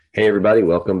Hey, everybody,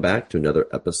 welcome back to another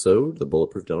episode of the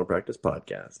Bulletproof Dental Practice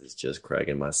Podcast. It's just Craig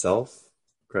and myself.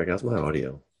 Craig, how's my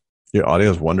audio? Your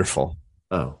audio is wonderful.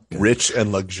 Oh, good. Rich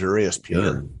and luxurious,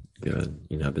 Peter. Good.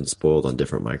 I've been spoiled on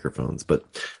different microphones, but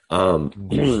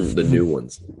the new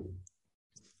ones.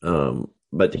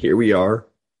 But here we are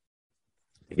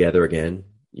together again.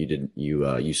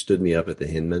 You stood me up at the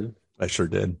Hinman. I sure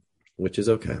did. Which is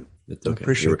okay. It's okay.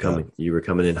 Appreciate you were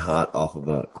coming in hot off of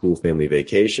a cool family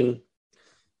vacation.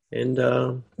 And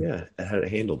I had it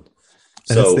handled.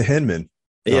 And it's the Hinman.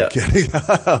 No, Yeah. I'm kidding.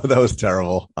 That was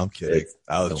terrible. I'm kidding.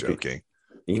 I was joking.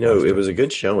 It was a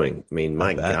good showing. I mean,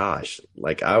 my gosh,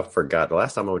 like I forgot the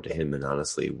last time I went to Hinman,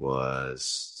 honestly,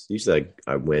 was usually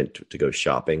I went to go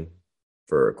shopping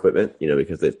for equipment,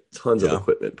 because there's tons of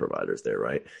equipment providers there,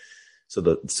 right? So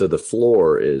the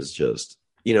floor is just,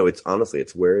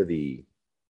 it's where the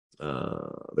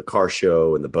car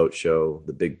show and the boat show,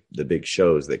 the big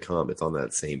shows that come, it's on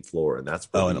that same floor, and that's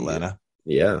in Atlanta.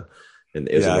 Yeah. And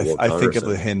I think of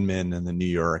the Hinman and the New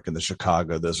York and the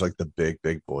Chicago. Those like the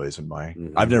big boys in my.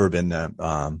 Mm-hmm. I've never been there.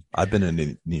 I've been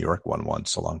in New York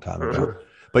once a long time ago.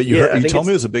 But you told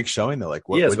me it was a big showing though. Like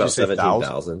what? Yeah, it's about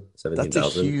 17,000. That's a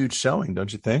huge showing,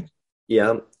 don't you think?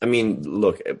 Yeah, I mean,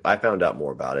 look, I found out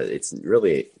more about it. It's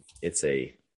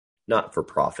a not for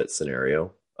profit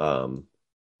scenario.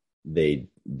 They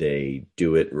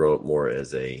do it more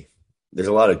as there's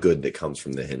a lot of good that comes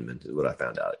from the Hinman is what I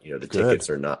found out. The tickets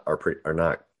are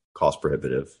not cost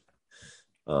prohibitive.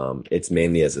 It's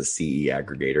mainly as a CE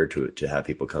aggregator to have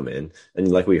people come in. And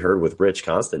like we heard with Rich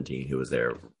Constantine, who was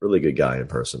there, really good guy in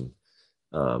person.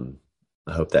 I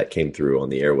hope that came through on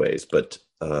the airways, but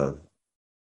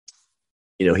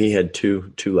he had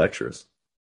two lectures.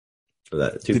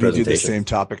 Did he do the same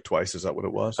topic twice? Is that what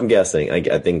it was? I'm guessing.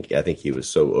 I think he was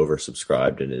so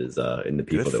oversubscribed in the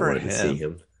people that wanted to see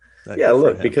him.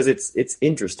 Because it's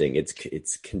interesting.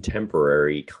 It's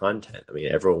contemporary content. I mean,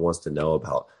 everyone wants to know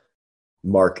about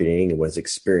marketing and what his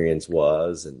experience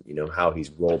was, and how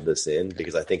he's rolled this in.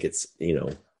 Because I think it's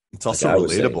it's also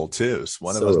relatable too. So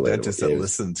one of us dentists that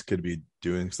listens could be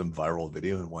doing some viral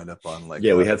video and wind up on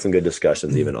we had some good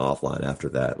discussions even offline after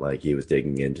that. Like he was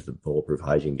digging into the Bulletproof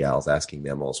Hygiene gals, asking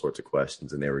them all sorts of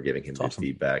questions, and they were giving him good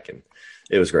feedback, and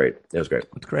it was great. It's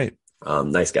great.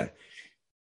 Nice guy.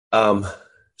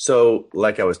 So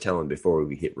like I was telling before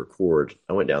we hit record,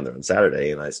 I went down there on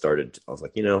Saturday and I was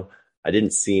like, I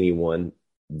didn't see anyone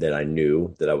that I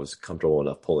knew that I was comfortable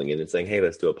enough pulling in and saying, hey,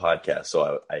 let's do a podcast.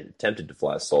 So I attempted to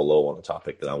fly solo on a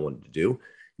topic that I wanted to do.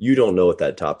 You don't know what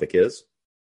that topic is,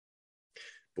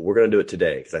 but we're going to do it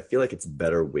today because I feel like it's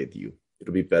better with you.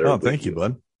 It'll be better. Oh, thank you,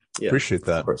 bud. Yeah, appreciate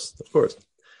that. Of course.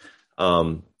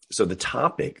 So the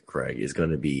topic, Craig, is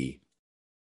going to be,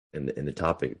 and the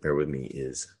topic, bear with me,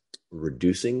 is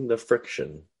reducing the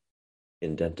friction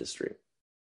in dentistry.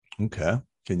 Okay.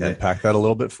 Can you unpack that a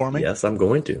little bit for me? Yes, I'm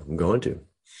going to.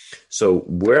 So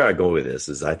where I go with this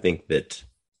is I think that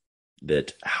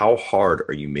how hard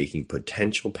are you making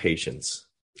potential patients?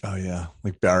 Oh yeah,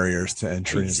 like barriers to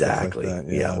entry. Exactly. And stuff like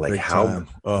that. Yeah, like how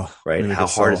right? How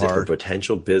hard is it for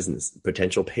potential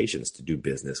patients to do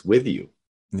business with you?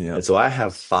 Yeah. And so I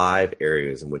have 5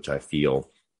 areas in which I feel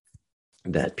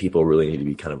that people really need to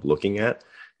be kind of looking at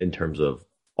in terms of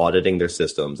auditing their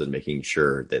systems and making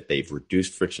sure that they've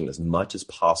reduced friction as much as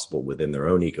possible within their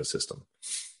own ecosystem.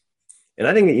 And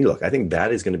I think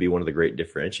that is going to be one of the great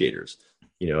differentiators.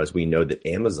 As we know that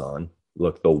Amazon,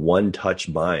 the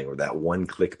one-touch buying or that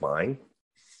one-click buying,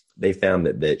 they found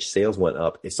that sales went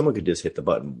up if someone could just hit the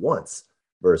button once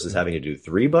versus having to do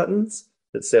 3 buttons,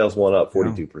 that sales went up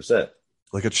 42%.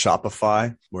 Look at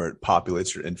Shopify, where it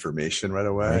populates your information right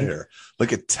away. Right. Or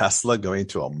look at Tesla going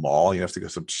to a mall. You have to go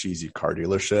to some cheesy car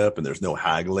dealership and there's no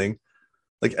haggling.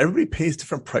 Like everybody pays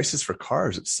different prices for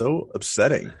cars. It's so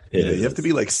upsetting. You have to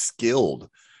be skilled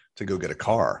to go get a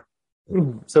car.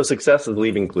 So success is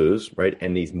leaving clues, right?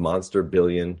 And these monster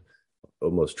billion,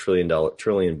 almost trillion dollar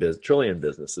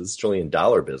businesses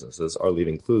are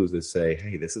leaving clues that say,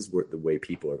 hey, this is the way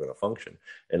people are going to function.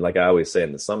 And like I always say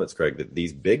in the summits, Craig, that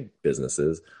these big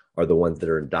businesses are the ones that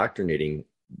are indoctrinating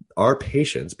our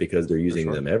patients because they're using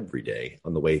them every day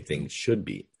on the way things should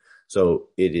be. So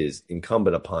it is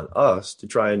incumbent upon us to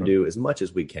try and do as much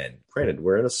as we can. Granted,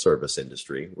 we're in a service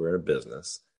industry. We're in a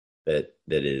business that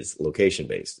is location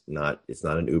based. It's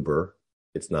not an Uber.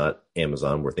 It's not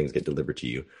Amazon where things get delivered to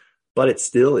you. But it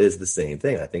still is the same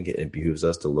thing. I think it behooves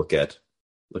us to look at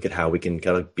how we can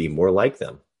kind of be more like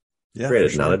them. Yeah,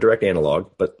 granted, not a direct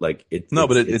analog, but it's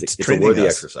a worthy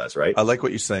exercise, right? I like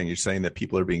what you're saying. You're saying that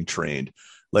people are being trained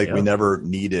Like we Yeah. never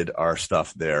needed our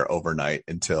stuff there overnight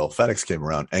until FedEx came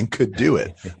around and could do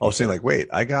it. I was saying like, wait,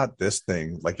 I got this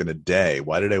thing like in a day.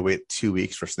 Why did I wait 2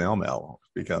 weeks for snail mail?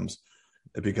 It becomes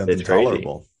It's crazy.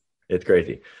 intolerable. It's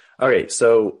crazy. Okay,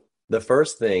 so the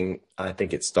first thing I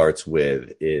think it starts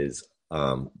with is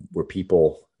where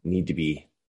people need to be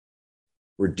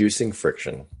reducing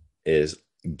friction is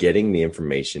getting the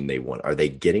information they want. Are they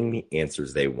getting the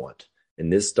answers they want?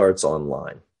 And this starts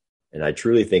online. And I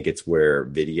truly think it's where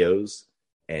videos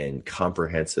and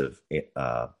comprehensive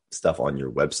stuff on your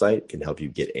website can help you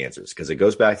get answers because it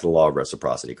goes back to the law of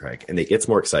reciprocity, Craig. And it gets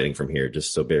more exciting from here.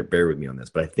 Just so bear with me on this.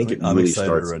 But I think I'm really excited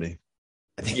starts. already.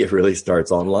 I think it really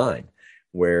starts online,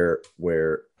 where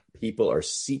people are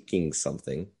seeking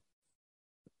something.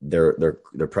 They're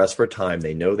pressed for time.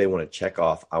 They know they want to check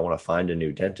off. I want to find a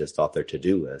new dentist off their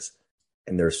to-do list,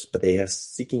 but they are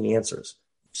seeking answers.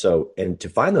 So, and to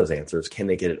find those answers, can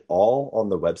they get it all on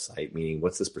the website? Meaning,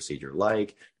 what's this procedure like?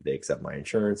 Do they accept my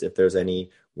insurance if there's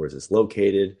any? Where is this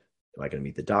located? Am I going to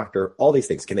meet the doctor? All these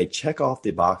things. Can they check off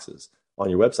the boxes on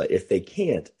your website? If they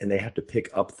can't, and they have to pick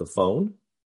up the phone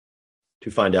to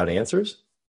find out answers,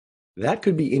 that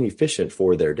could be inefficient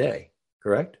for their day.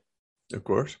 Correct? Of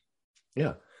course.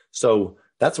 Yeah. So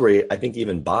that's where I think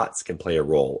even bots can play a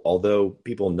role. Although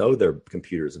people know they're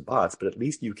computers and bots, but at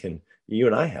least you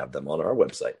and I have them on our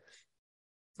website.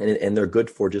 And they're good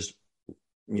for just,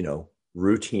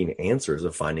 routine answers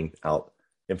of finding out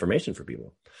information for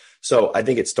people. So I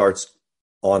think it starts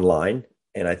online.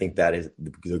 And I think that is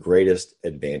the greatest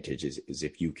advantage is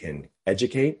if you can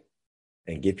educate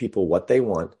and give people what they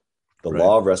want. The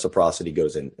law of reciprocity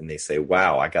goes in and they say,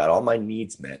 wow, I got all my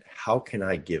needs met. How can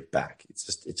I give back? It's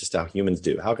just how humans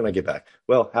do. How can I give back?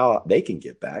 Well, how they can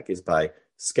give back is by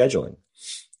scheduling,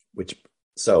 which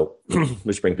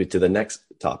brings me to the next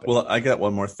topic. Well, I got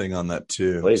one more thing on that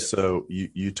too. Please. So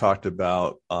you talked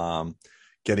about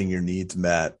getting your needs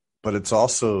met, but it's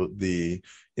also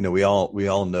we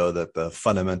all know that the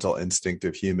fundamental instinct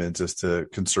of humans is to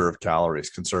conserve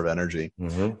calories, conserve energy.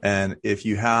 Mm-hmm. And if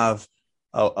you have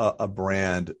a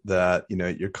brand that,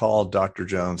 you're called Dr.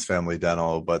 Jones Family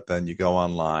Dental, but then you go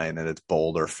online and it's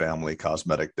Boulder Family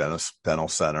Cosmetic Dental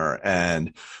Center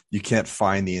and you can't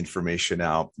find the information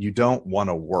out. You don't want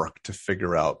to work to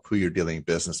figure out who you're dealing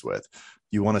business with.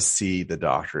 You want to see the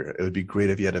doctor. It would be great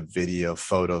if you had a video,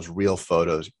 photos, real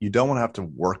photos. You don't want to have to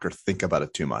work or think about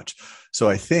it too much. So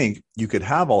I think you could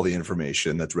have all the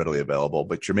information that's readily available,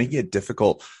 but you're making it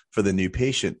difficult for the new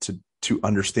patient to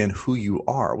understand who you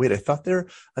are. Wait, I thought they're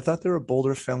a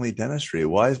Boulder Family Dentistry.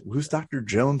 Who's Dr.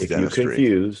 Jones Dentistry? If you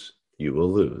confuse, you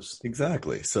will lose.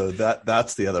 Exactly. So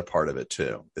that's the other part of it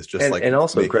too. It's just and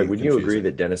also, Craig, would you agree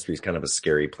that dentistry is kind of a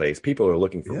scary place? People are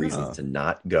looking for reasons to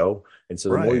not go. And so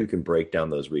the more you can break down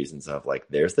those reasons of like,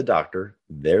 there's the doctor,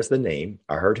 there's the name.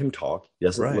 I heard him talk. He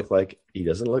doesn't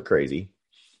look crazy.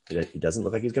 He doesn't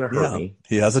look like he's going to hurt me.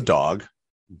 He has a dog.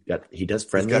 He does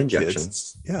friendly injections.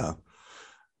 Kids. Yeah.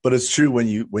 But it's true when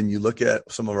you look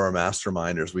at some of our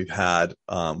masterminders, we've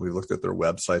looked at their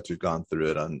websites, we've gone through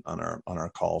it on our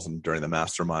calls and during the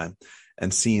mastermind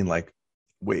and seeing I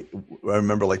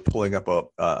remember pulling up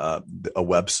a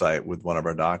website with one of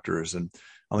our doctors and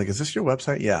I'm like, is this your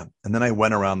website? Yeah. And then I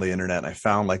went around the internet and I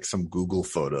found some Google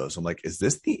photos. I'm like, is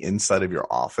this the inside of your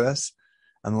office?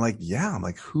 And I'm like, yeah. I'm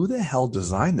like, who the hell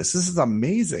designed this? This is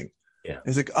amazing. Yeah.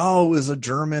 He's like, oh, it was a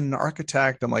German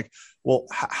architect. I'm like, well,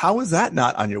 how is that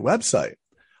not on your website?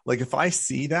 If I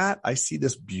see that, I see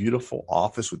this beautiful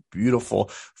office with beautiful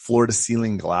floor to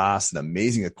ceiling glass and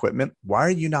amazing equipment. Why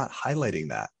are you not highlighting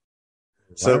that?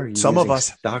 So some of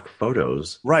us stock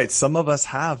photos, right? Some of us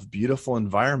have beautiful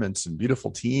environments and beautiful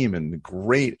team and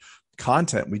great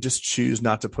content. We just choose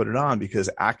not to put it on because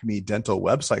Acme Dental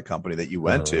website company that you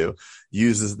went to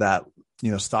uses that,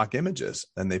 stock images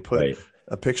and they put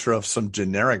a picture of some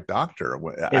generic doctor.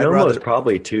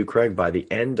 Probably too, Craig, by the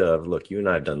end of, look, you and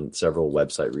I have done several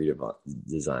website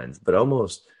redesigns, but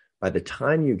almost by the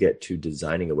time you get to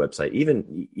designing a website,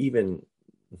 even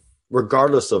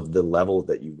regardless of the level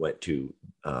that you went to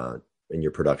in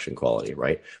your production quality,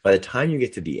 right? By the time you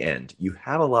get to the end, you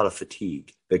have a lot of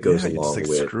fatigue that goes along with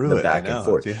the back and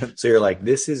forth. Yeah. So you're like,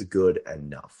 this is good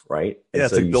enough, right? And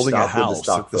it's so like building a house.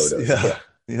 Stock photos. Yeah.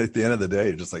 At the end of the day,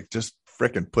 you're just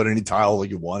frickin' put any tile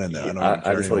you want in there.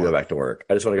 I just want to go back to work.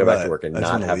 I just want to go back to work and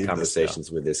not have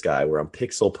conversations with this guy where I'm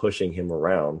pixel pushing him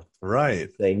around. Right.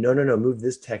 Saying, no, move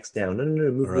this text down. No,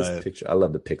 move this picture. I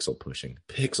love the pixel pushing.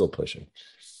 It's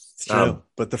true.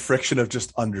 But the friction of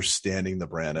just understanding the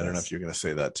brand. I don't know if you're going to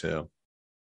say that too.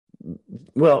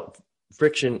 Well,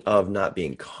 friction of not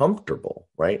being comfortable,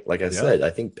 right? Like I said, I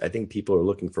think people are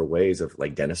looking for ways of,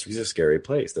 like, dentistry is a scary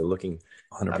place. They're looking,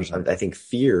 100%. I think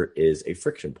fear is a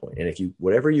friction point. And if you,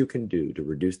 whatever you can do to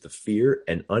reduce the fear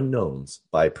and unknowns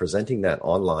by presenting that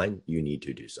online, you need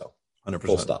to do so. 100%.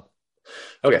 Full stop.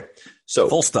 Okay. So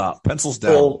full stop, pencils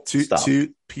down.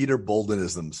 Two Peter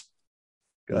Boldenisms.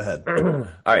 Go ahead. All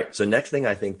right. So next thing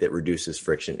I think that reduces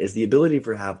friction is the ability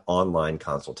to have online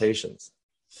consultations.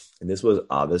 And this was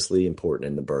obviously important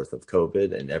in the birth of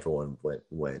COVID, and everyone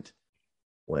went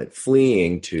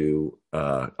fleeing to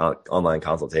online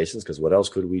consultations, because what else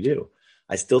could we do?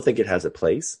 I still think it has a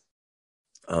place.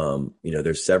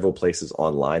 There's several places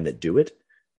online that do it.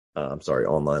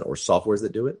 Online or softwares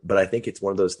that do it. But I think it's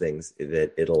one of those things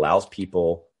that it allows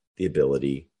people the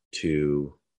ability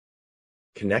to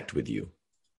connect with you,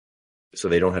 so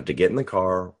they don't have to get in the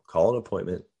car, call an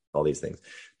appointment, all these things.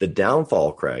 The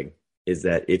downfall, Craig, is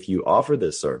that if you offer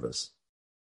this service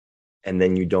and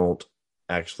then you don't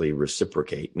actually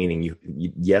reciprocate, meaning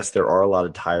yes, there are a lot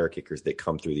of tire kickers that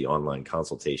come through the online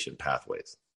consultation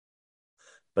pathways.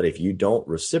 But if you don't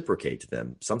reciprocate to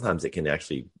them, sometimes it can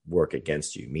actually work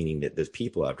against you, meaning that there's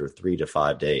people after 3 to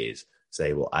 5 days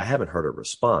say, well, I haven't heard a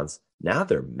response. Now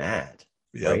they're mad,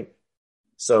 right?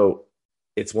 So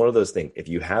it's one of those things. If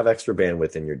you have extra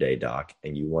bandwidth in your day, doc,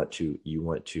 and you want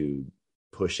to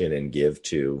push in and give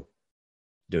to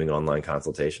doing online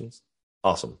consultations,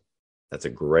 awesome. That's a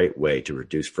great way to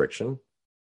reduce friction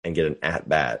and get an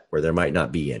at-bat where there might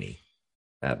not be any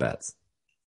at-bats.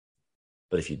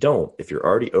 But if you don't, if you're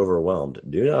already overwhelmed,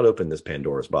 do not open this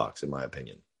Pandora's box, in my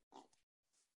opinion.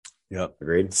 Yep.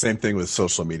 Agreed. Same thing with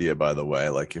social media, by the way.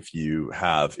 Like if you're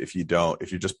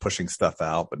just pushing stuff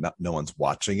out, but no one's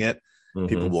watching it,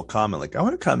 people will comment like, I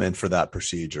want to come in for that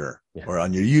procedure, or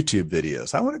on your YouTube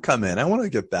videos, I want to come in, I want to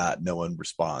get that. No one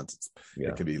responds.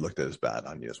 It can be looked at as bad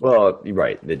on you as well. Well, you're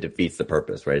right. It defeats the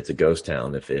purpose, right? It's a ghost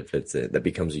town if that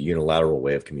becomes a unilateral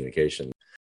way of communication.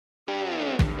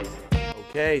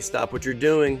 Okay, stop what you're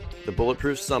doing. The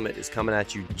Bulletproof Summit is coming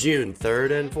at you June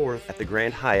 3rd and 4th at the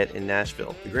Grand Hyatt in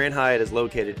Nashville. The Grand Hyatt is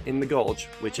located in the Gulch,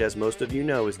 which, as most of you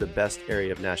know, is the best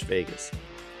area of Nash Vegas.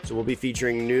 So we'll be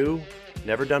featuring new,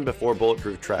 never done before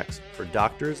bulletproof tracks for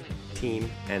doctors,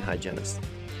 team, and hygienists.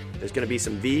 There's going to be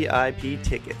some VIP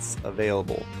tickets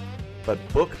available, but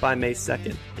book by May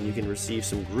 2nd, and you can receive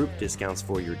some group discounts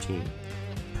for your team.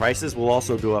 Prices will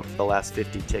also go up for the last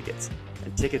 50 tickets.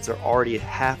 And tickets are already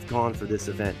half gone for this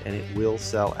event, and it will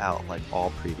sell out like all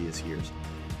previous years.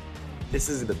 This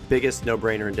is the biggest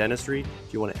no-brainer in dentistry.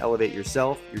 If you want to elevate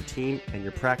yourself, your team, and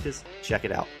your practice, check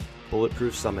it out.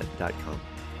 BulletproofSummit.com.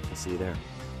 I'll see you there.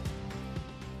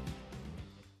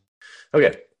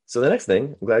 Okay, so the next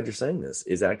thing, I'm glad you're saying this,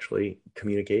 is actually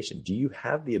communication. Do you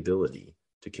have the ability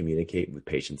to communicate with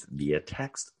patients via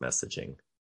text messaging?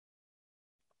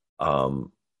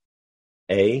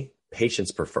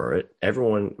 Patients prefer it.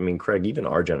 Everyone, I mean, Craig, even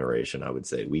our generation, I would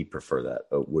say would prefer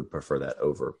that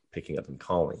over picking up and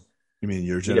calling. You mean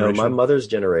your generation? My mother's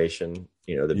generation,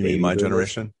 the baby mean my boomers.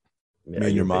 Generation? You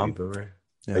mean your mom?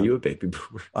 Yeah. Are you a baby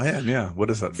boomer? I am, yeah. What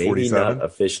is that, 47? Maybe not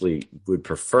officially would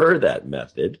prefer that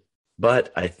method,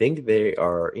 but I think they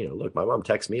are, look, my mom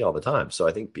texts me all the time. So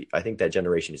I think that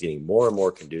generation is getting more and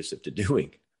more conducive to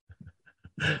doing.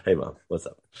 Hey, Mom, what's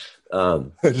up?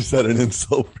 I just had an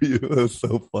insult for you. That was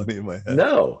so funny in my head.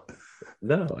 No,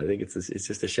 I think it's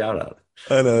just a shout out.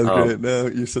 I know, it's great. No,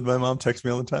 you said my mom texts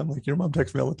me all the time. Like, your mom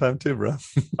texts me all the time too, bro.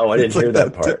 Oh, I didn't hear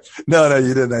that part. No,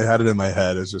 you didn't. I had it in my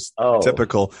head. It's just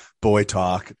typical boy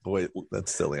talk. Boy,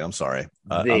 that's silly. I'm sorry.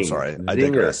 I'm sorry. I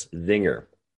digress. Zinger.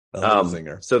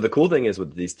 Zinger. So the cool thing is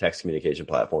with these text communication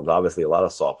platforms, obviously a lot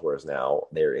of softwares now,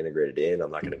 they're integrated in.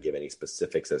 I'm not going to give any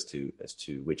specifics as to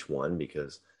which one,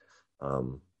 because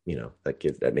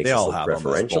that makes they it all so have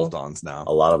preferential. Bolt-ons now.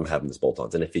 A lot of them have these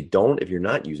bolt-ons, and if you're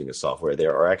not using a software,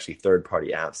 there are actually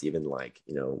third-party apps. Even like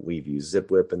we've used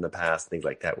ZipWhip in the past, things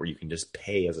like that, where you can just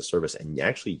pay as a service and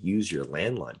actually use your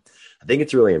landline. I think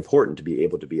it's really important to be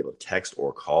able to text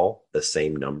or call the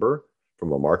same number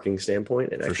from a marketing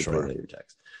standpoint, and actually put it in your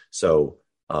text. So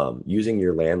using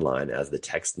your landline as the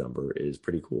text number is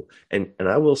pretty cool. And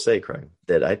I will say, Craig,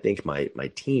 that I think my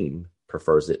team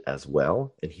prefers it as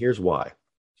well. And here's why.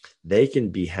 They can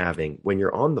be having, when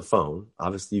you're on the phone,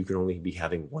 obviously you can only be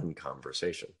having one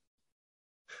conversation.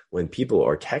 When people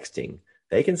are texting,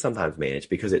 they can sometimes manage,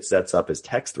 because it sets up as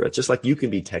text threads, just like you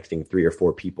can be texting 3 or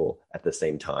 4 people at the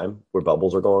same time where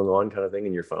bubbles are going on kind of thing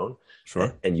in your phone.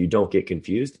 Sure. And you don't get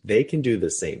confused. They can do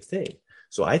the same thing.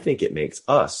 So I think it makes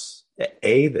us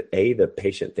The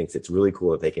patient thinks it's really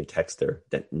cool that they can text their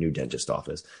new dentist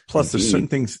office. Plus, And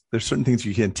there's B, certain things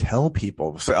you can tell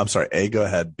people. So I'm sorry. A, go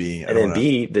ahead. B, I and don't then want to.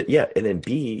 B, that yeah, and then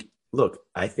B, look,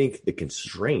 I think the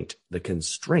constraint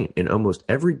in almost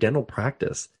every dental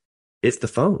practice is the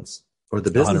phones or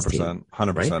the business team,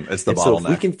 100%, right? 100%. It's the And so if we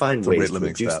bottleneck. can find It's a rate ways to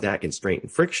limiting reduce step. that constraint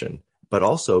and friction, but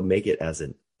also make it as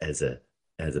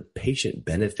a patient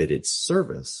benefited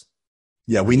service,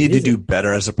 Yeah, I we mean, need it to do isn't.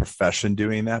 better as a profession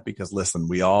doing that because listen,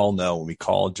 we all know when we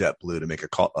call JetBlue to make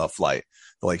a flight,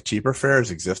 the like cheaper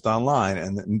fares exist online.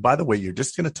 And by the way, you're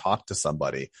just going to talk to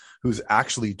somebody who's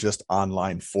actually just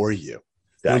online for you.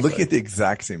 They're looking Exactly. at the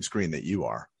exact same screen that you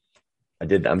are.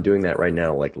 I'm doing that right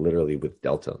now, like literally with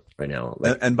Delta right now.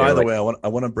 Like And by they're the like, way, I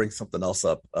want to bring something else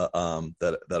up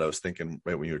that I was thinking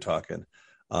right when you were talking.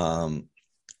 Um,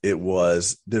 it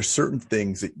was there's certain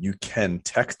things that you can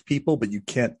text people, but you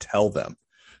can't tell them.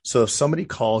 So if somebody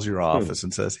calls your hmm, office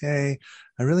and says, "Hey,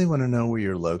 I really want to know where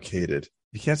you're located,"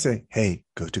 you can't say, "Hey,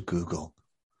 go to Google.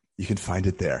 You can find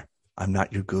it there." I'm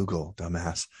not your Google,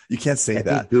 dumbass. You can't say let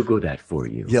me that. Google that for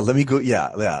you. Yeah, let me go. Yeah,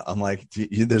 yeah. I'm like,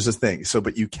 there's this thing. So,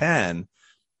 but you can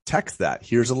text that.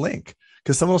 Here's a link.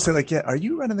 Because someone will say, like, yeah, are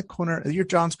you right in the corner? Your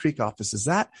Johns Creek office. Is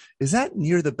that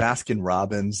near the Baskin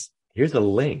Robbins? Here's a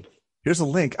link. Here's a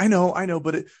link. I know,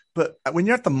 but when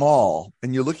you're at the mall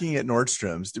and you're looking at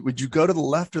Nordstrom's, would you go to the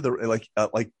left or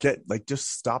the just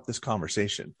stop this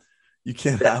conversation? You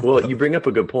can't That, have well, you both. bring up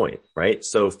a good point, right?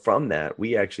 So from that,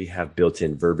 we actually have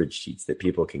built-in verbiage sheets that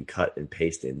people can cut and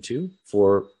paste into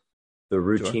for the Sure.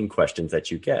 routine questions that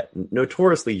you get.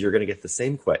 Notoriously, you're going to get the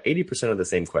same 80% of the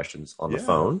same questions on the Yeah.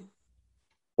 phone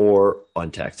or on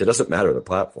text. It doesn't matter the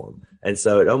platform. And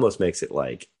so it almost makes it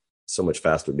like so much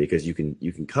faster because you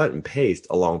can cut and paste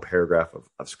a long paragraph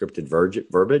of scripted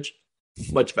verbiage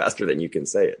much faster than you can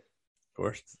say it. Of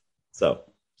course. So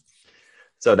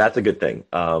so that's a good thing.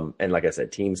 And like I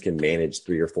said, teams can manage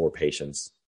 3 or 4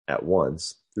 patients at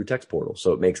once through text portal.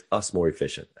 So it makes us more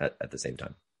efficient at the same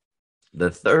time. The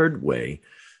third way,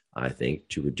 I think,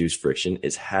 to reduce friction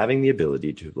is having the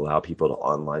ability to allow people to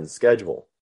online schedule.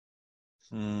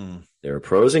 There are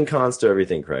pros and cons to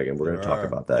everything, Craig, and we're going There to talk are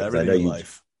about that because I everything know in you.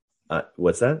 life.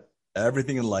 What's that?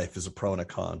 Everything in life is a pro and a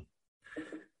con.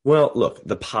 Well, look,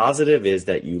 the positive is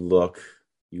that you look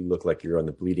like you're on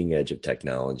the bleeding edge of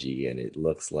technology, and it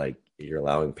looks like you're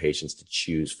allowing patients to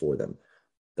choose for them.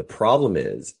 The problem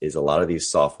is a lot of these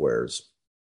softwares,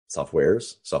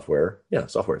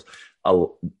 uh,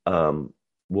 um,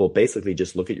 will basically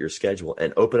just look at your schedule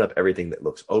and open up everything that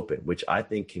looks open, which I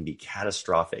think can be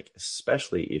catastrophic,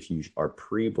 especially if you are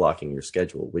pre-blocking your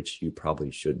schedule, which you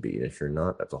probably should be. And if you're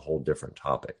not, that's a whole different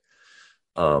topic.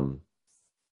 Um,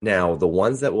 Now, the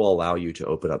ones that will allow you to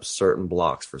open up certain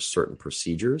blocks for certain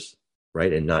procedures,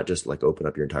 right, and not just like open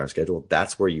up your entire schedule,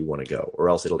 that's where you want to go, or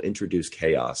else it'll introduce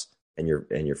chaos, and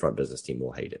your front business team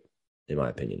will hate it, in my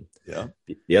opinion. Yeah.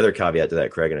 The other caveat to that,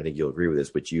 Craig, and I think you'll agree with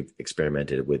this, which you've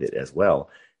experimented with it as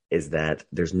well, is that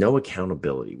there's no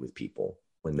accountability with people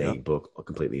when Yeah. they book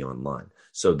completely online.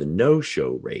 So the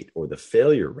no-show rate or the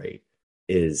failure rate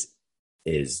is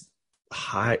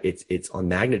high. It's on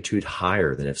magnitude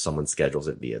higher than if someone schedules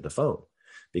it via the phone,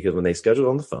 because when they schedule it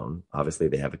on the phone, obviously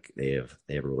they have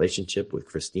a relationship with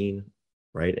Christine,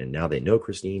 right? And now they know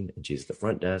Christine, and she's at the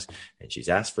front desk, and she's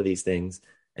asked for these things,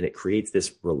 and it creates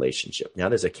this relationship. Now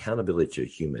there's accountability to a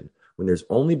human. When there's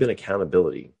only been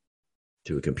accountability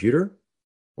to a computer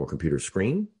or computer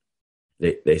screen,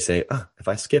 they say, if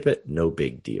I skip it, no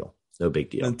big deal. No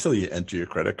big deal. Until you enter your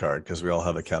credit card, because we all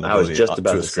have I was accountability just to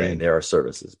about a to say screen. there are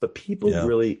services, but people Yeah.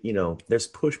 really, there's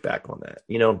pushback on that,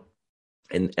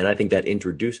 and I think that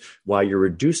while you're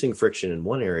reducing friction in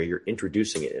one area, you're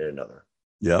introducing it in another.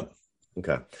 Yeah.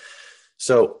 Okay.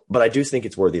 So, but I do think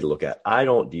it's worthy to look at.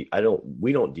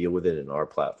 We don't deal with it in our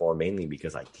platform mainly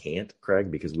because I can't, Craig,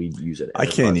 because we use an I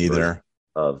can't enterprise version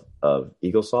either. of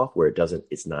EagleSoft where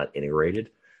it's not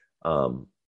integrated. Um,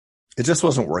 It just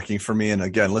wasn't working for me. And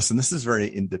again, listen, this is very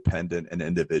independent and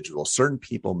individual. Certain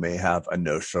people may have a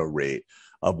no-show rate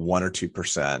of 1 or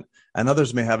 2%, and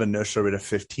others may have a no-show rate of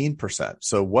 15%.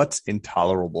 So what's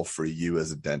intolerable for you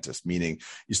as a dentist? Meaning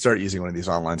you start using one of these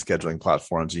online scheduling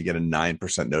platforms, you get a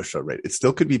 9% no-show rate. It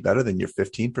still could be better than your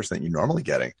 15% you're normally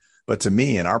getting. But to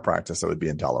me, in our practice, that would be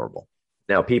intolerable.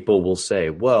 Now, people will say,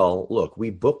 well, look, we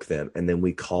book them and then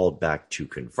we called back to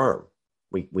confirm.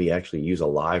 We actually use a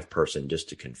live person just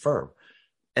to confirm,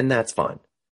 and that's fine.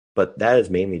 But that is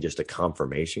mainly just a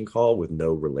confirmation call with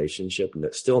no relationship,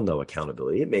 still no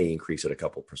accountability. It may increase it a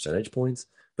couple percentage points,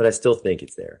 but I still think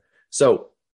it's there.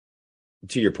 So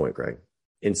to your point, Greg,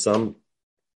 in some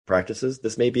practices,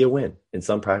 this may be a win. In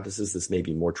some practices, this may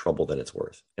be more trouble than it's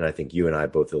worth. And I think you and I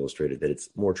both illustrated that it's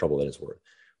more trouble than it's worth.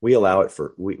 We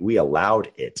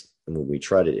allowed it, and when we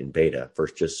tried it in beta for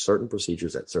just certain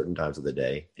procedures at certain times of the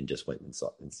day, and just went and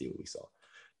saw and see what we saw.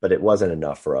 But it wasn't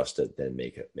enough for us to then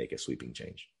make a sweeping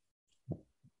change.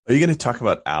 Are you going to talk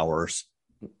about hours?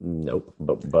 Nope.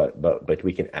 But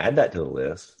we can add that to the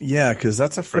list. Yeah, because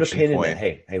that's a friction put a pin point. in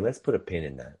that. Hey, let's put a pin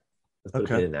in that. Let's put a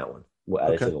pin in that one. We'll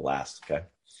add it to the last. Okay.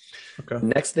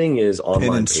 Next thing is online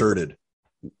pin inserted.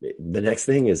 The next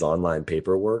thing is online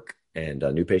paperwork and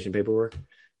new patient paperwork.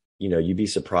 You'd be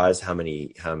surprised how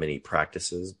many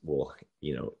practices will,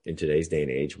 in today's day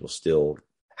and age, will still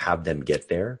have the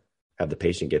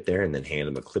patient get there, and then hand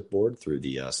them a clipboard through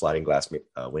the sliding glass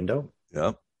window.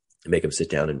 Yeah. And make them sit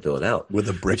down and fill it out with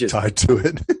a brick tied to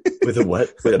it. With a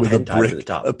what? With a pen tied to the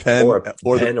top. A pen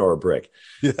or a brick.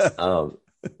 Yeah.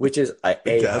 Which is gas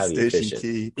highly station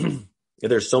efficient. Key.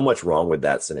 There's so much wrong with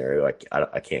that scenario.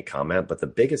 I can't comment, but the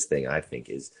biggest thing I think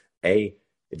is if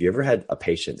you ever had a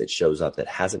patient that shows up that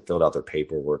hasn't filled out their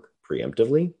paperwork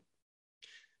preemptively,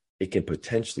 it can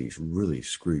potentially really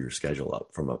screw your schedule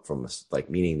up from a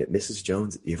meaning that Mrs.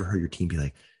 Jones, you ever heard your team be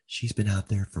like, she's been out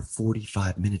there for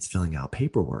 45 minutes filling out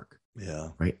paperwork. Yeah.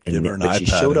 Right. And she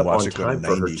showed up on time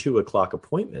for her 2:00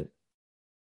 appointment.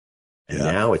 And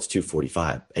now it's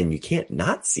 2:45 and you can't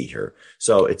not see her.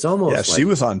 So it's almost she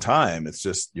was on time. It's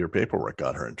just your paperwork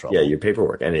got her in trouble. Yeah, your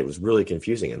paperwork. And it was really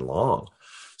confusing and long.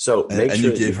 So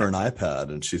you gave her an iPad,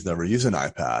 and she's never used an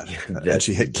iPad. And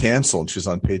she hit cancel, and she's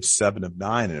on page 7 of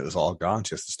 9, and it was all gone.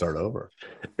 She has to start over.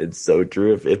 It's so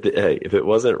true. If it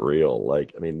wasn't real,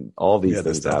 all these things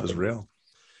this stuff happen. is real.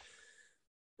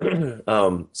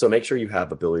 So make sure you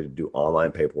have ability to do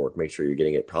online paperwork. Make sure you're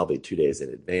getting it probably 2 days in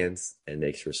advance, and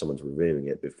make sure someone's reviewing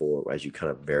it before, as you kind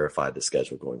of verify the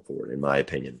schedule going forward, in my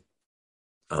opinion.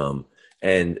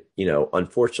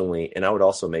 Unfortunately, and I would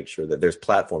also make sure that there's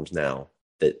platforms now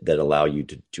that allow you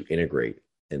to integrate.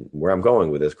 And where I'm going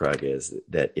with this, Craig, is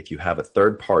that if you have a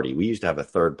third party, we used to have a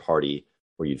third party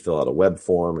where you'd fill out a web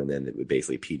form and then it would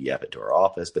basically PDF it to our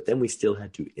office, but then we still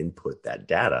had to input that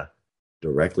data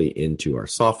directly into our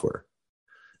software.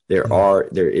 There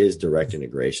is direct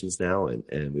integrations now,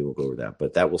 and we will go over that,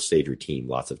 but that will save your team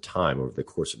lots of time over the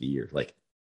course of a year, like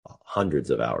hundreds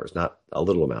of hours, not a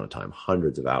little amount of time,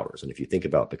 hundreds of hours. And if you think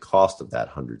about the cost of that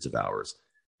hundreds of hours,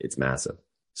 it's massive.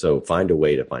 So find a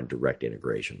way to find direct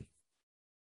integration.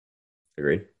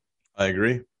 Agreed? I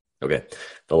agree. Okay.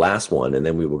 The last one, and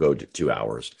then we will go to 2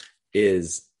 hours,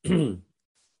 is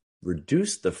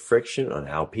reduce the friction on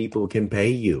how people can pay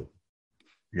you.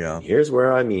 Yeah. Here's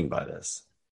where I mean by this.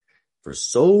 For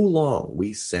so long,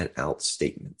 we sent out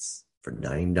statements for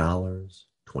 $9,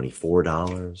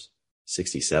 $24,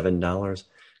 $67.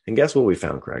 And guess what we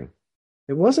found, Craig?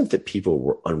 It wasn't that people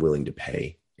were unwilling to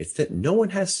pay. It's that no one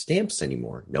has stamps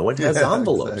anymore. No one has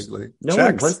envelopes.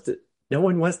 Exactly. No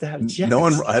one wants to have checks.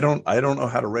 I don't know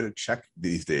how to write a check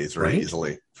these days very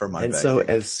easily for my banking. So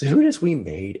as soon as we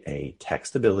made a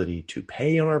text ability to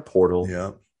pay on our portal,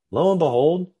 lo and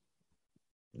behold,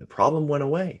 the problem went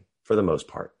away for the most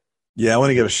part. Yeah, I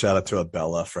want to give a shout out to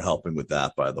Abella for helping with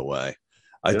that, by the way.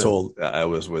 I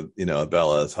was with,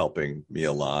 Abella is helping me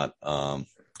a lot.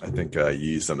 I think you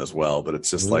use them as well, but it's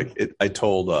just I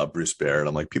told Bruce Barrett,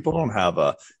 I'm like, people don't have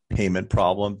a payment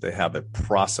problem. They have a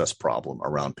process problem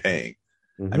around paying.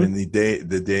 I mean, the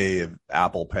day of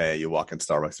Apple Pay, you walk in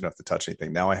Starbucks, you don't have to touch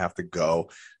anything. Now I have to go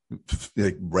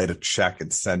write a check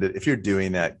and send it. If you're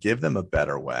doing that, give them a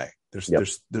better way.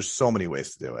 There's so many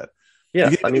ways to do it.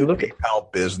 Yeah. I mean, look at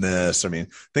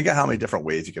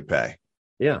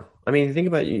Yeah. I mean, think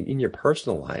about in your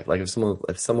personal life. Like if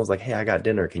someone's like, hey, I got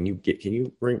dinner. Can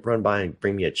you run by and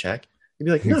bring me a check? You'd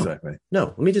be like, no,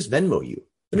 let me just Venmo you.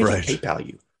 Let me just PayPal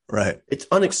you. Right. It's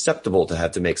unacceptable to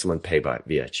have to make someone pay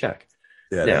via check.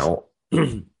 Yeah, now.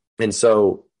 And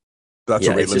so that's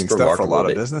a rate limiting step for a lot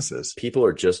of businesses. People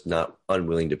are just not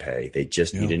unwilling to pay. They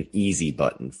just need an easy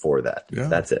button for that. Yeah.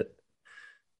 That's it.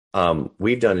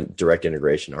 We've done direct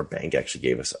integration. Our bank actually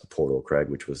gave us a portal, Craig,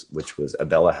 which was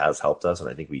Abella has helped us, and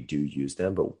I think we do use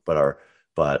them.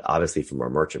 But obviously from our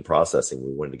merchant processing,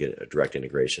 we wanted to get a direct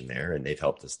integration there, and they've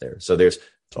helped us there. So there's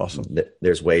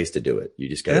there's ways to do it. You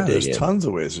just got to dig in. There's tons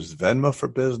of ways. There's Venmo for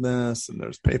business, and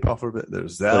there's PayPal for business.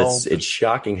 There's Zelle. But it's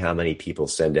shocking how many people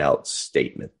send out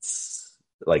statements.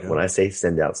 Like when I say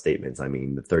send out statements, I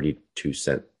mean the 32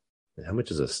 cent. How much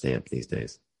is a stamp these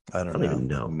days? I don't even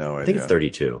know. No idea. I think it's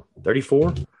 32,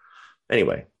 34.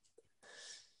 Anyway,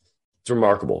 it's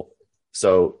remarkable.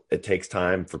 So it takes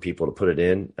time for people to put it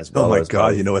in as well. Oh my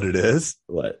God. You know what it is?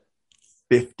 What?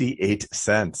 58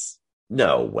 cents.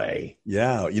 No way.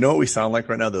 Yeah. You know what we sound like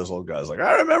right now? Those old guys like,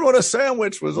 I remember when a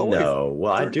sandwich was only No.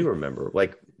 Well, I 30. do remember.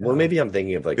 Like, well, Yeah. maybe I'm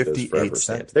thinking of like those 58 forever cents.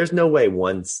 stamps. There's no way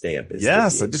one stamp is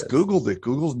Yes, I 58 just cents. Googled it.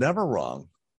 Google's never wrong.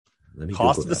 Let me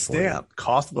Cost Google of a that for you. stamp,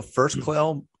 cost of a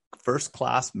first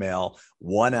class mail,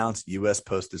 1 ounce U.S.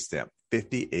 postage stamp,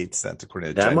 58 cents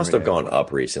according to That must have January gone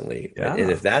up recently. Yeah. And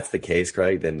if that's the case,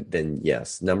 Craig, then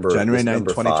yes, January 9th,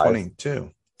 number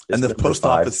 2022. And the number post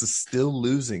 5 office is still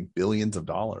losing billions of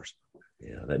dollars.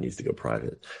 Yeah, that needs to go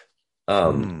private.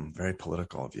 Very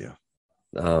political of you.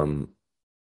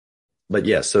 But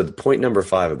yeah, so the point number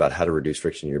 5 about how to reduce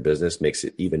friction in your business makes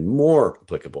it even more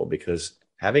applicable, because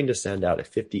having to send out a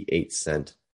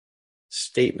 58-cent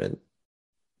statement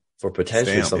for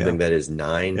potentially something that is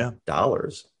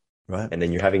 $9, right? And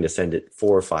then you're having to send it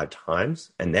 4 or 5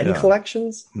 times, and then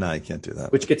collections. No, you can't do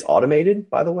that. Which gets automated,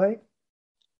 by the way.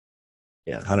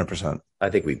 Yeah, 100%. I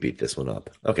think we beat this one up.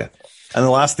 Okay. And the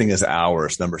last thing is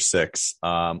hours, number 6.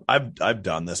 I've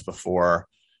done this before.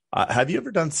 Have you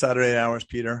ever done Saturday hours,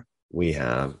 Peter? We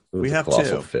have. We have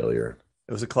colossal too. failure.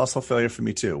 It was a colossal failure for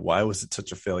me too. Why was it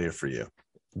such a failure for you?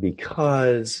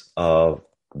 Because of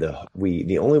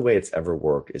the only way it's ever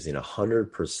worked is in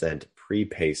 100%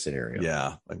 prepay scenario.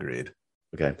 Yeah, agreed.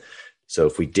 Okay. So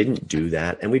if we didn't do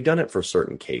that, and we've done it for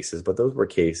certain cases, but those were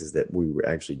cases that we were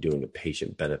actually doing a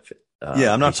patient benefit.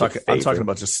 I'm not talking. I'm talking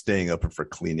about just staying open for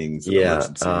cleanings and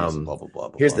emergencies. Blah blah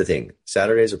blah. Here's the thing: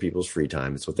 Saturdays are people's free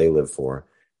time. It's what they live for.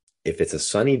 If it's a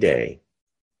sunny day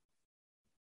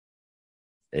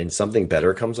and something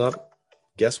better comes up,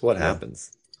 guess what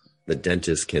happens? The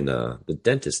dentist can.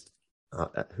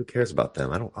 Who cares about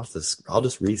them? I'll just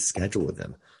reschedule with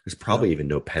them. There's probably even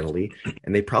no penalty,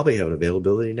 and they probably have an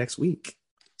availability next week.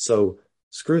 So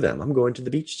screw them. I'm going to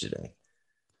the beach today.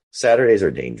 Saturdays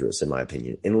are dangerous, in my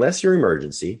opinion, unless you're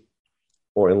emergency,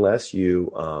 or unless you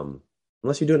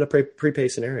do it in a prepay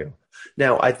scenario.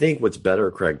 Now, I think what's better,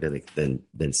 Craig,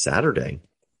 than Saturday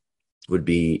would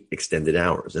be extended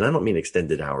hours, and I don't mean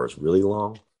extended hours really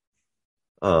long.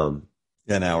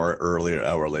 An hour earlier,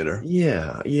 hour later.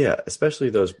 Yeah, especially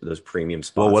those premium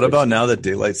spots. Well, what about now that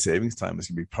daylight savings time is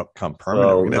going to become permanent?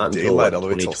 Well, We're going to have daylight all the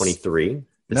way 2023.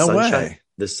 No way.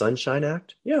 The Sunshine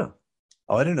Act. Yeah.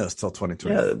 Oh, I didn't know it's till 2023.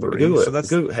 Yeah,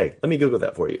 Google it. Hey, let me Google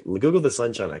that for you. Google the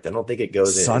Sunshine Act. I don't think it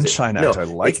goes in. Sunshine Act. I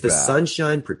like it's the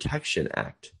Sunshine Protection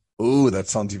Act. Ooh, that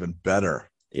sounds even better.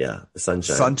 Yeah, the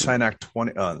Sunshine Act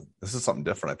 20. This is something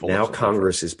different. Now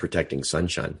Congress is protecting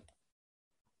sunshine.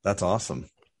 That's awesome.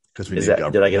 Because we did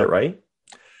I get it right?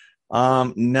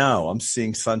 No, I'm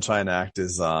seeing Sunshine Act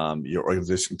is your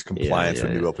organization's compliance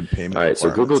with new open payment. All right, so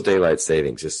Google daylight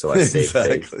savings just so I save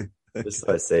face. Just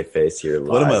so I save face here.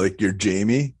 What am I, like you're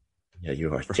Jamie? Yeah,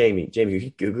 you are. Jamie,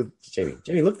 you Google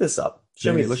Jamie, look this up.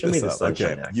 Show me the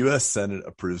Sunshine Act. U.S. Senate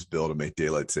approves bill to make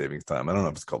daylight savings time. I don't know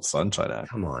if it's called Sunshine Act.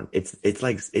 Come on, it's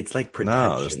like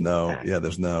protection. No,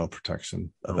 there's no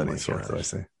protection of any sort that I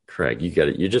see. Craig, you got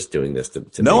it. You're just doing this to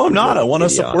No, I'm not. I want to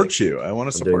support you. I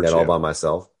want to support doing that you. all by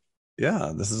myself.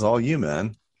 Yeah, this is all you,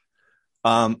 man.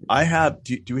 I have.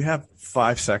 Do we have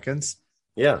 5 seconds?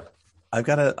 Yeah. I've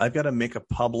got to make a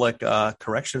public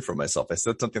correction for myself. I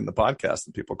said something in the podcast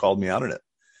and people called me out on it.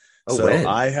 When?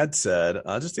 I had said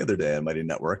just the other day on Mighty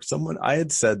Network, I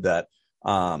had said that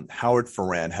Howard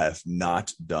Farran has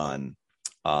not done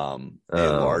a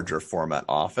larger format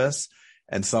office.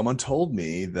 And someone told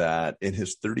me that in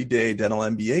his 30-day dental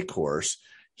MBA course,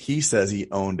 he says he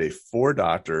owned a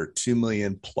 4-doctor, $2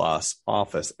 million plus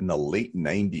office in the late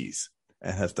 90s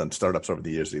and has done startups over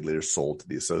the years that he later sold to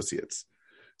the associates.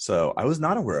 So I was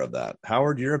not aware of that.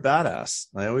 Howard, you're a badass.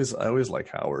 I always like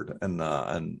Howard, and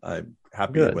I'm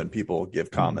happy when people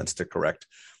give comments to correct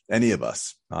any of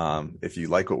us. If you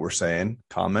like what we're saying,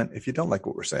 comment. If you don't like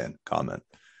what we're saying, comment.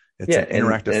 It's an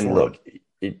interactive forum. Look,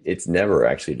 it's never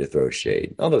actually to throw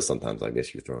shade, although sometimes I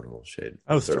guess you're throwing a little shade.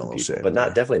 I was throwing a little shade, but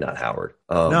definitely not Howard.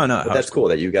 No, but that's cool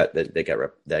that you got that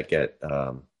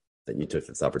you took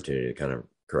this opportunity to kind of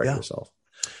correct yourself.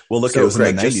 Well, look, it was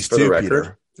in the 90s too,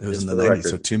 Peter. It was in the 90s.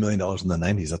 So $2 million in the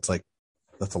 90s.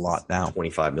 That's a lot now.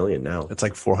 25 million now. It's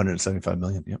like 475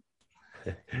 million. Yep.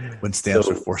 When stamps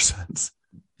are 4 cents.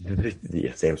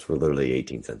 Yeah, stamps were literally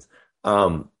 18 cents.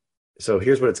 So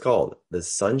here's what it's called: the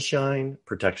Sunshine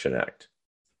Protection Act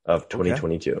of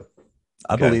 2022. Okay.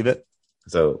 I believe it.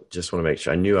 So just want to make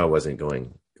sure. I knew I wasn't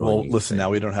going. Well, listen, now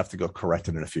we don't have to go correct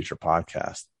it in a future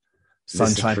podcast.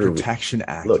 Sunshine Protection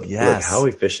Act. Look, how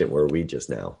efficient were we just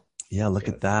now? Yeah, look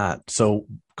at that. So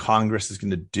Congress is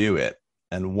going to do it.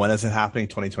 And when is it happening?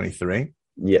 2023?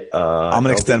 Yeah. I'm going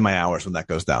to extend my hours when that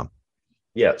goes down.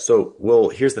 Yeah. So,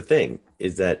 here's the thing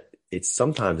is that it's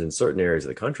sometimes in certain areas of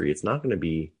the country, it's not going to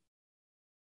be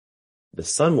the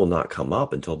sun will not come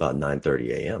up until about 9:30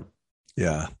 a.m.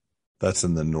 Yeah. That's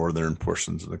in the northern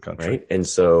portions of the country. Right. And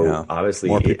so Yeah. obviously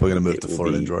More people are going to move to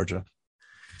Florida and Georgia.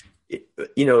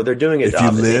 They're doing it.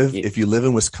 If you live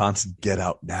in Wisconsin, get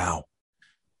out now.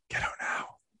 Get out now.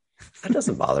 That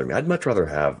doesn't bother me. I'd much rather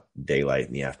have daylight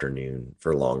in the afternoon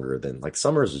for longer than like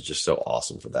summers is just so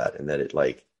awesome for that. And that it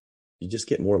like, you just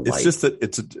get more light. It's just that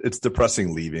it's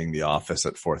depressing leaving the office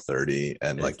at 4:30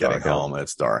 and like getting home and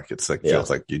it's dark. It's like, feels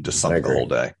like you just sunk the whole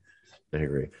day. I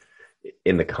agree.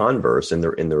 In the converse, in the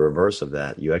reverse of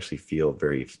that, you actually feel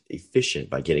very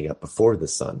efficient by getting up before the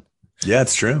sun. Yeah,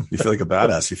 it's true. You feel like a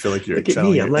badass. You feel like you're Look at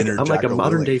me. I'm like a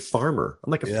modern day farmer.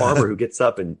 I'm like a farmer who gets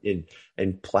up and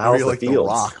plows the fields. The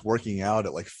Rock working out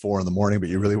at like 4 a.m, but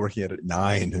you're really working out at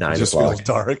 9. It just feels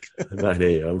dark. 9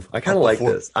 a.m. I kind of like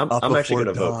this. I'm actually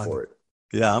going to vote for it.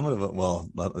 Yeah, I'm going to vote. Well,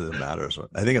 not that it matters.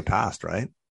 I think it passed, right?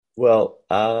 Well,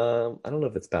 I don't know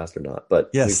if it's passed or not, but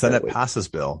yeah, Senate passes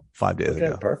bill 5 days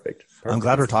ago. Perfect. I'm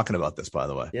glad we're talking about this, by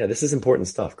the way. Yeah, this is important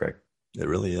stuff, Greg. It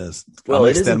really is. Well,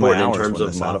 it is important in terms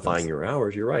of modifying your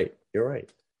hours. You're right.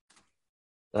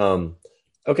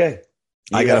 Okay.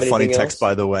 I got a funny text,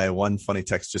 by the way. One funny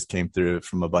text just came through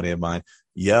from a buddy of mine.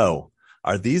 Yo,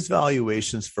 are these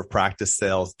valuations for practice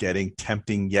sales getting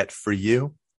tempting yet for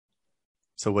you?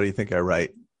 So what do you think I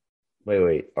write?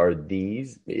 Wait. Are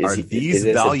these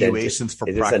valuations for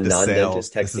practice sales?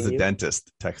 This is a dentist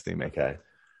texting me. Okay.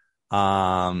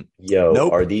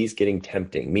 Nope. Are these getting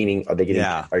tempting? Meaning, are they getting?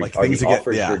 Yeah, are the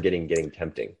offers you're getting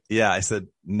tempting? Yeah, I said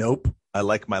nope. I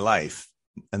like my life,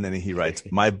 and then he writes,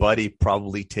 my buddy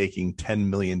probably taking $10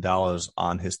 million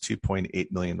on his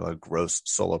 $2.8 million gross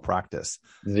solo practice.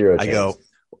 Zero. I go,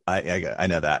 I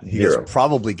know that he's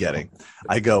probably getting.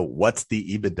 I go, what's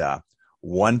the EBITDA?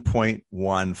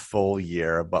 1.1 full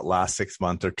year, but last 6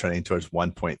 months are trending towards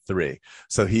 1.3.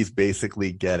 So he's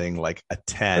basically getting like a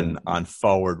 10 on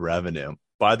forward revenue.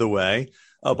 By the way,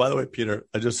 Peter,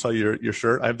 I just saw your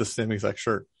shirt. I have the same exact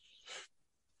shirt.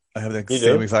 I have the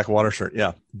same exact water shirt.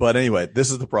 Yeah. But anyway,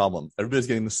 this is the problem. Everybody's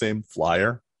getting the same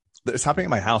flyer. It's happening at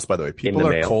my house, by the way. People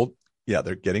are cold. Yeah.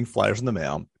 They're getting flyers in the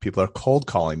mail. People are cold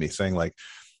calling me saying like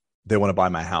they want to buy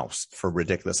my house for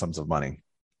ridiculous sums of money.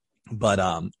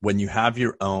 But when you have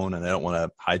your own, and I don't want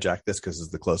to hijack this because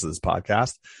it's the close of this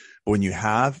podcast, but when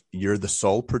you're the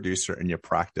sole producer in your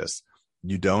practice,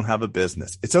 you don't have a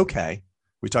business. It's okay.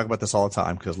 We talk about this all the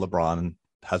time because LeBron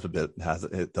doesn't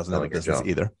have a business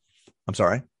either. I'm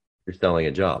sorry. You're selling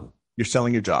a job. You're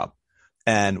selling your job.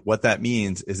 And what that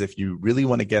means is if you really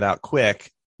want to get out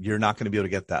quick, you're not going to be able to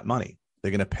get that money.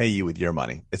 They're going to pay you with your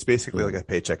money. It's basically like a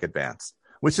paycheck advance,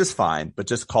 which is fine, but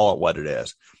just call it what it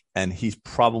is. And he's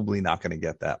probably not going to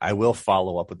get that. I will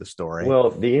follow up with the story. Well,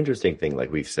 the interesting thing, like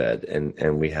we've said,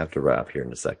 and we have to wrap here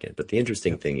in a second, but the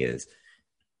interesting thing is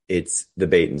it's the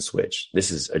bait and switch. This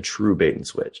is a true bait and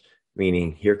switch,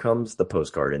 meaning here comes the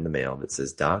postcard in the mail that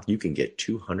says, Doc, you can get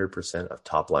 200% of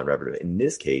top line revenue. In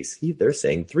this case, they're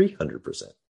saying 300%.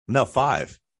 No,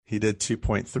 5. He did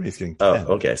 2.3. He's getting 10.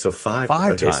 Oh, okay. So 5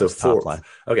 times so 4. Top line.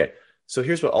 Okay. So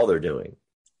here's what all they're doing.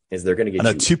 Is they're going to get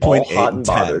you 2.8 hot and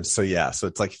bothered. So yeah, so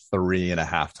it's like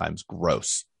 3.5 times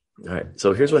gross. All right.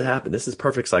 So here's what happened. This is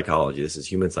perfect psychology. This is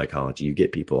human psychology. You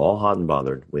get people all hot and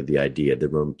bothered with the idea, the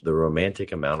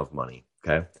romantic amount of money.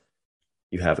 Okay.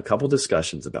 You have a couple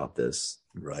discussions about this,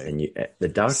 right? And the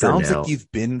doctor sounds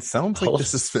like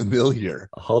this is familiar.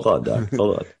 Hold on, Doc.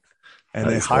 Hold on. And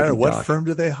they hire what firm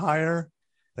do they hire?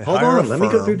 Hold on. Let me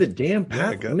go through the damn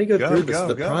path. Let me go through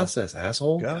the process,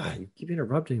 asshole. God, you keep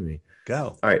interrupting me.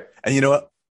 Go. All right. And you know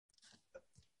what?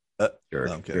 Go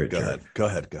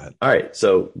ahead. Go ahead. All right.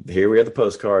 So here we have the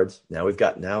postcards. Now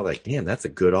damn, that's a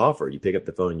good offer. You pick up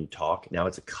the phone and you talk. Now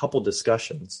it's a couple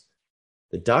discussions.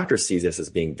 The doctor sees this as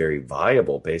being very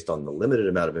viable based on the limited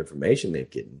amount of information they've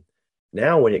gotten.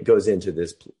 Now, when it goes into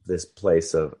this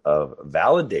place of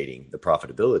validating the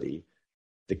profitability,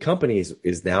 the company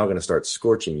is now going to start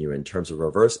scorching you in terms of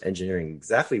reverse engineering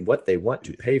exactly what they want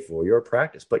to pay for your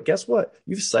practice. But guess what?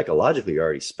 You've psychologically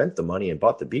already spent the money and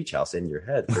bought the beach house in your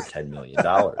head for $10 million.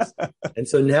 And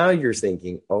so now you're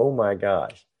thinking, oh my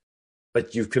gosh,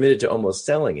 but you've committed to almost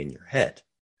selling in your head.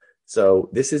 So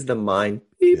this is the mind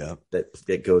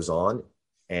that goes on.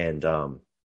 And,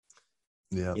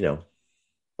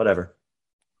 whatever.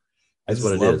 That's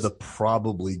what it is. The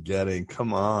probably getting.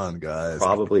 Come on, guys.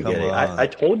 Probably getting. I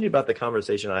told you about the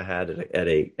conversation I had at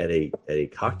a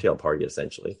cocktail party,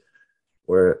 essentially,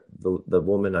 where the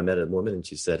woman, I met a woman and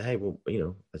she said, hey, well,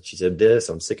 she said this,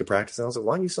 I'm sick of practicing. I was like,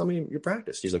 why don't you sell me your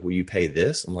practice? She's like, will you pay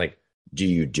this? I'm like, do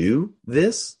you do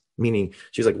this? Meaning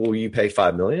she's like, well, will you pay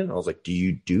 $5 million? I was like, do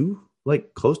you do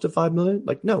like close to $5 million?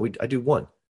 Like, no, I do one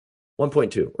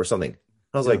 1.2 or something.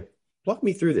 I was Yeah. like, walk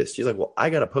me through this. She's like, well, I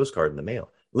got a postcard in the mail.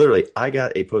 Literally, I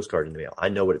got a postcard in the mail. I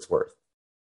know what it's worth.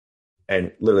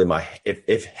 And literally,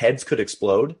 if heads could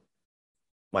explode,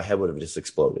 my head would have just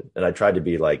exploded. And I tried to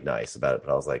be like nice about it,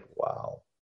 but I was like, wow,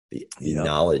 the Yep.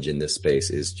 knowledge in this space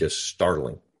is just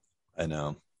startling. I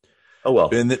know. Oh well,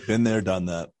 Been there, done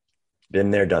that.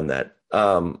 been there, done that.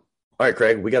 All right,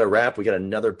 Craig, we got a wrap. We got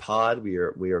another pod. We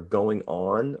are going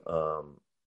on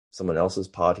someone else's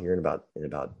pod here in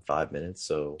about 5 minutes.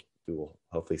 So we will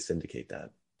hopefully syndicate that.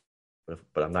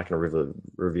 But I'm not going to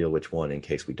reveal which one in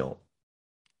case we don't.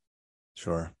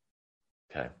 Sure.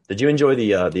 Okay. Did you enjoy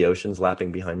the oceans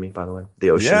lapping behind me? By the way,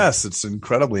 the ocean. Yes, it's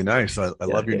incredibly nice. I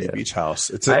love your new yeah. beach house.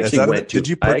 It's I actually went to. did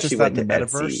you purchase that in the Etsy.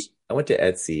 metaverse? I went to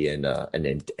Etsy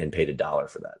and paid $1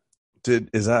 for that.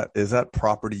 Is that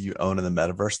property you own in the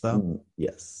metaverse though?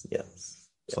 Yes.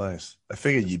 It's nice. I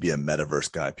figured you'd be a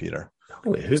metaverse guy, Peter.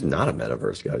 Who's not a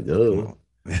metaverse guy? Duh.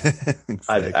 Exactly.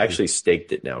 I've actually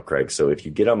staked it now, Craig. So if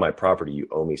you get on my property, you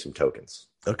owe me some tokens.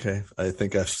 Okay. I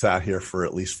think I've sat here for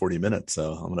at least 40 minutes,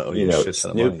 so I'm gonna owe you a shit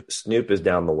ton of money. Snoop is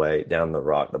down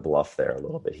the bluff there a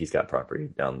little bit. He's got property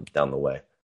down the way.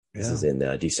 This is in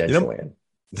Decentraland.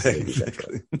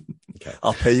 Exactly. Okay.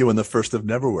 I'll pay you in the 1st of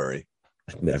Neverwary.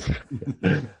 Never.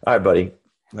 All right, buddy.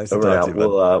 Nice to Over talk and to you,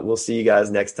 out. bud. We'll see you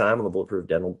guys next time on the Bulletproof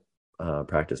Dental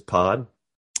Practice Pod.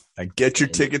 And get your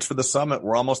tickets for the summit.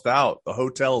 We're almost out. The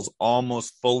hotel's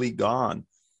almost fully gone.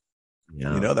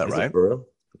 Yeah. You know that, Is it right? for real?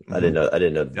 I didn't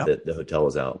know Yeah. that the hotel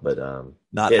was out, but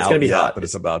Not yeah, it's out gonna be yet, hot. but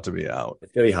it's about to be out.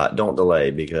 It's gonna be hot. Don't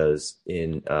delay because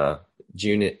in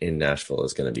June in Nashville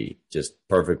is gonna be just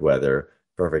perfect weather,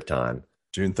 perfect time.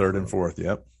 June 3rd and 4th.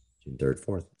 Yep. June 3rd,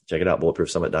 4th. Check it out,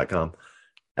 bulletproofsummit.com.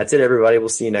 That's it, everybody. We'll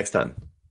see you next time.